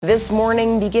This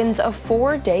morning begins a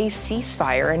 4-day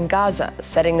ceasefire in Gaza,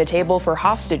 setting the table for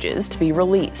hostages to be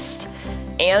released.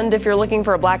 And if you're looking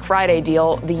for a Black Friday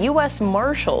deal, the U.S.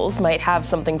 Marshals might have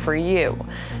something for you.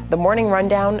 The Morning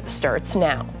Rundown starts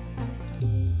now.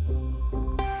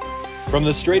 From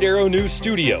the Straight Arrow News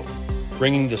Studio,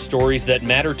 bringing the stories that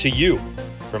matter to you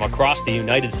from across the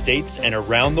United States and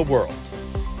around the world.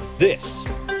 This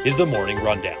is the Morning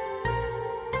Rundown.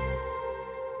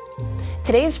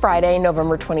 Today's Friday,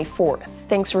 November 24th.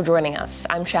 Thanks for joining us.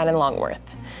 I'm Shannon Longworth.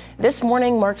 This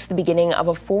morning marks the beginning of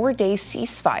a 4-day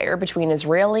ceasefire between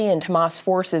Israeli and Hamas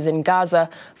forces in Gaza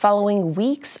following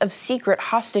weeks of secret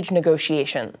hostage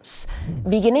negotiations.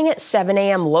 Beginning at 7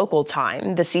 a.m. local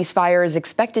time, the ceasefire is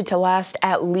expected to last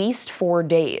at least 4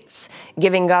 days,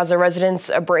 giving Gaza residents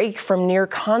a break from near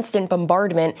constant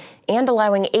bombardment and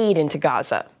allowing aid into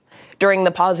Gaza. During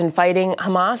the pause in fighting,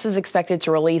 Hamas is expected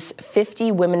to release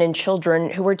 50 women and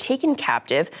children who were taken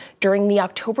captive during the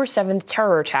October 7th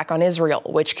terror attack on Israel,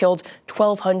 which killed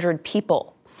 1,200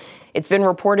 people. It's been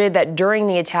reported that during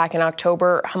the attack in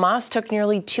October, Hamas took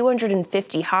nearly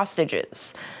 250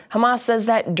 hostages. Hamas says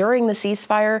that during the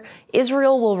ceasefire,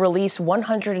 Israel will release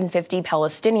 150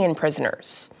 Palestinian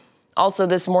prisoners. Also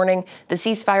this morning, the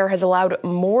ceasefire has allowed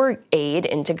more aid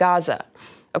into Gaza.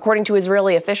 According to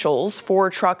Israeli officials, 4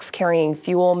 trucks carrying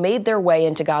fuel made their way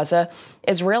into Gaza,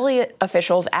 Israeli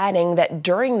officials adding that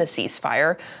during the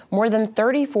ceasefire, more than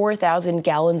 34,000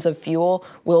 gallons of fuel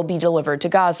will be delivered to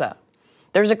Gaza.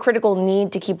 There's a critical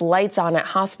need to keep lights on at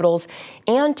hospitals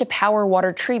and to power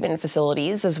water treatment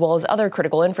facilities, as well as other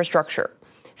critical infrastructure.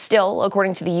 Still,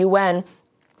 according to the UN,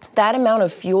 that amount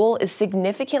of fuel is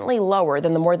significantly lower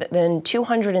than the more than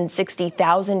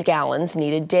 260,000 gallons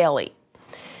needed daily.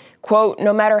 Quote,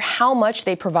 no matter how much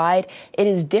they provide, it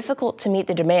is difficult to meet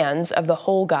the demands of the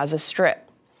whole Gaza Strip.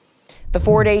 The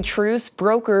 4-day truce,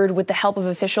 brokered with the help of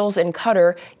officials in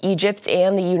Qatar, Egypt,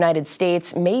 and the United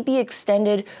States, may be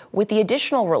extended with the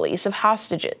additional release of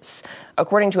hostages.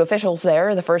 According to officials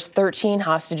there, the first 13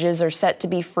 hostages are set to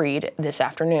be freed this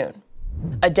afternoon.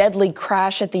 A deadly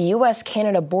crash at the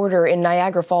U.S.-Canada border in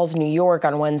Niagara Falls, New York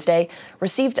on Wednesday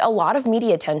received a lot of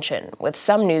media attention, with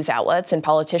some news outlets and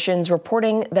politicians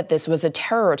reporting that this was a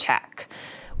terror attack.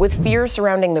 With fear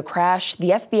surrounding the crash,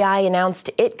 the FBI announced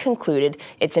it concluded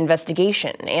its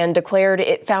investigation and declared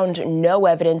it found no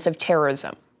evidence of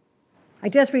terrorism. I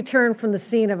just returned from the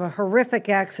scene of a horrific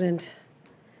accident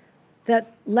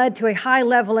that led to a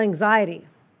high-level anxiety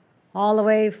all the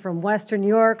way from Western New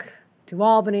York to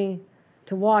Albany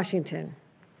to Washington.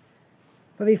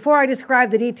 But before I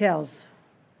describe the details,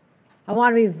 I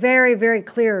want to be very, very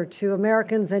clear to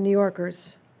Americans and New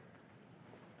Yorkers.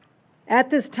 At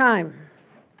this time,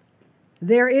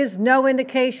 there is no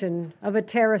indication of a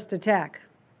terrorist attack.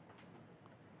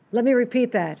 Let me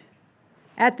repeat that.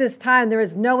 At this time, there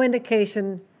is no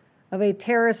indication of a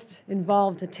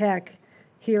terrorist-involved attack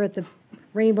here at the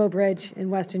Rainbow Bridge in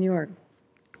Western New York.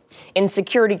 In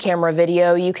security camera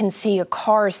video, you can see a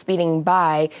car speeding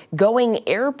by, going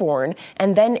airborne,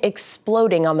 and then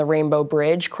exploding on the Rainbow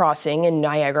Bridge crossing in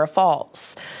Niagara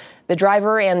Falls. The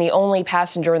driver and the only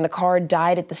passenger in the car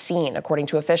died at the scene, according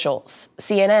to officials.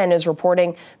 CNN is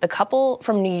reporting the couple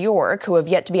from New York, who have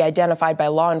yet to be identified by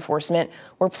law enforcement,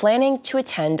 were planning to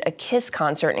attend a KISS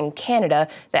concert in Canada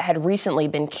that had recently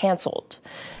been canceled.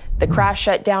 The crash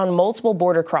shut down multiple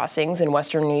border crossings in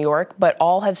western New York, but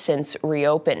all have since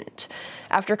reopened.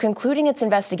 After concluding its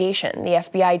investigation, the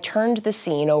FBI turned the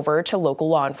scene over to local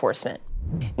law enforcement.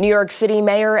 New York City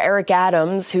Mayor Eric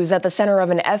Adams, who's at the center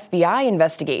of an FBI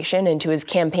investigation into his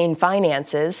campaign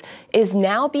finances, is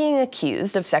now being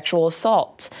accused of sexual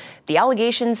assault. The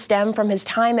allegations stem from his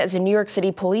time as a New York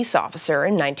City police officer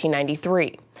in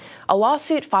 1993. A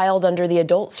lawsuit filed under the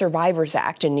Adult Survivors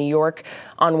Act in New York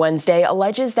on Wednesday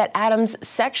alleges that Adams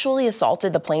sexually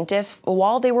assaulted the plaintiffs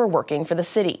while they were working for the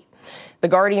city. The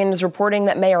Guardian is reporting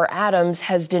that Mayor Adams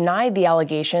has denied the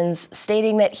allegations,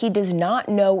 stating that he does not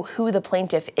know who the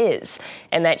plaintiff is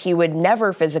and that he would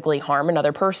never physically harm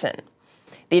another person.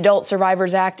 The Adult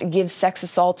Survivors Act gives sex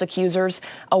assault accusers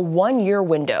a 1-year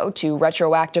window to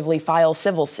retroactively file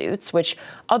civil suits, which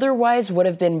otherwise would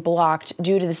have been blocked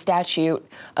due to the statute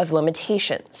of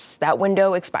limitations. That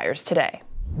window expires today.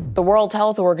 The World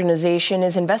Health Organization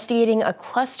is investigating a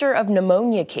cluster of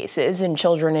pneumonia cases in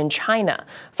children in China,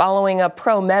 following a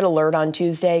pro-med alert on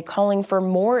Tuesday calling for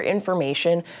more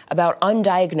information about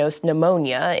undiagnosed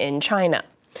pneumonia in China.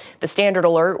 The standard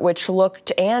alert, which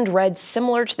looked and read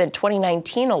similar to the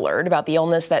 2019 alert about the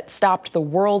illness that stopped the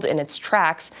world in its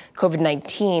tracks,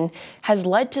 COVID-19, has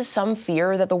led to some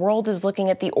fear that the world is looking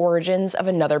at the origins of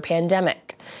another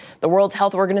pandemic. The World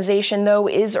Health Organization, though,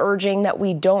 is urging that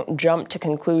we don't jump to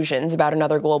conclusions about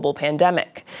another global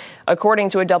pandemic. According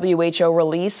to a WHO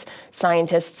release,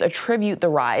 scientists attribute the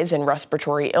rise in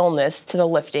respiratory illness to the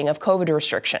lifting of COVID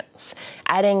restrictions,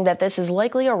 adding that this is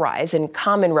likely a rise in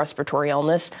common respiratory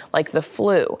illness like the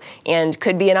flu and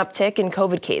could be an uptick in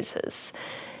COVID cases.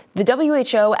 The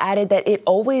WHO added that it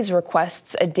always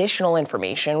requests additional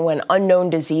information when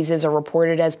unknown diseases are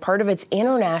reported as part of its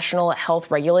international health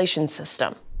regulation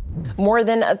system. More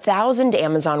than 1,000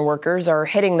 Amazon workers are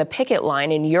hitting the picket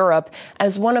line in Europe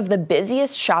as one of the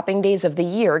busiest shopping days of the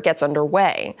year gets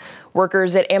underway.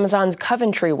 Workers at Amazon's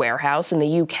Coventry warehouse in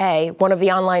the UK, one of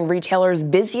the online retailer's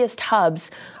busiest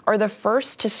hubs, are the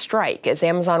first to strike as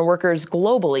Amazon workers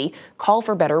globally call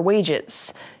for better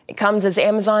wages. It comes as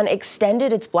Amazon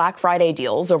extended its Black Friday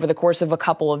deals over the course of a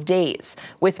couple of days,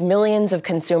 with millions of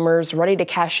consumers ready to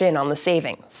cash in on the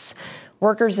savings.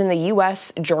 Workers in the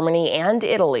U.S., Germany, and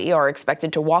Italy are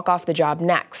expected to walk off the job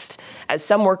next, as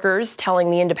some workers telling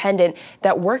The Independent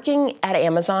that working at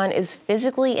Amazon is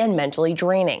physically and mentally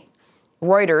draining.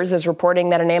 Reuters is reporting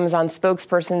that an Amazon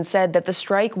spokesperson said that the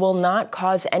strike will not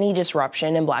cause any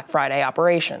disruption in Black Friday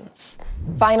operations.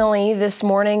 Finally, this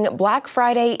morning, Black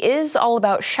Friday is all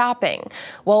about shopping.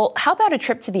 Well, how about a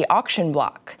trip to the auction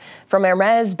block? From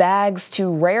Hermes bags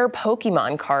to rare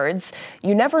Pokemon cards,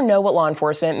 you never know what law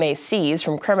enforcement may seize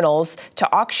from criminals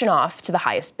to auction off to the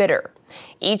highest bidder.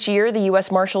 Each year, the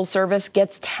U.S. Marshals Service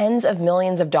gets tens of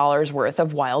millions of dollars worth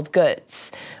of wild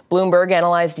goods. Bloomberg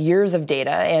analyzed years of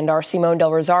data, and our Simone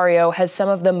Del Rosario has some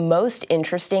of the most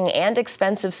interesting and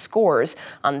expensive scores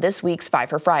on this week's 5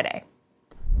 for Friday.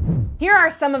 Here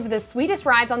are some of the sweetest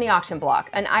rides on the auction block.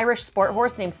 An Irish sport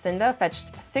horse named Cinda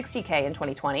fetched $60K in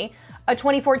 2020. A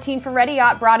 2014 Ferretti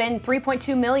yacht brought in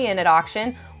 $3.2 million at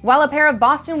auction, while a pair of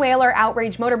Boston Whaler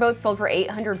outrage motorboats sold for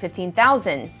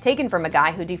 $815,000, taken from a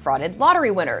guy who defrauded lottery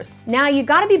winners. Now, you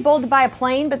gotta be bold to buy a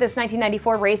plane, but this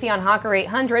 1994 Raytheon Hawker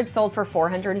 800 sold for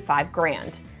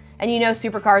 $405,000. And you know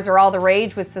supercars are all the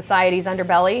rage with society's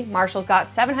underbelly. Marshals got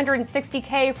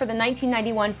 $760K for the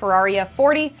 1991 Ferrari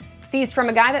F40, seized from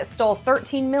a guy that stole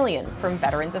 $13 million from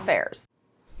Veterans Affairs.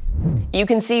 You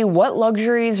can see what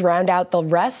luxuries round out the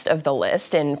rest of the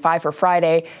list in 5 for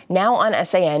Friday now on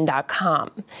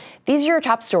SAN.com. These are your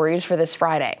top stories for this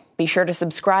Friday. Be sure to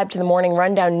subscribe to the Morning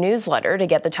Rundown newsletter to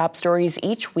get the top stories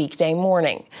each weekday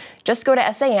morning. Just go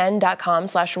to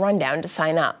SAN.com/rundown to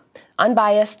sign up.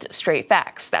 Unbiased, straight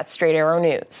facts. That's Straight Arrow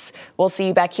News. We'll see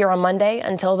you back here on Monday.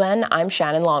 Until then, I'm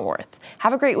Shannon Longworth.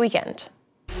 Have a great weekend.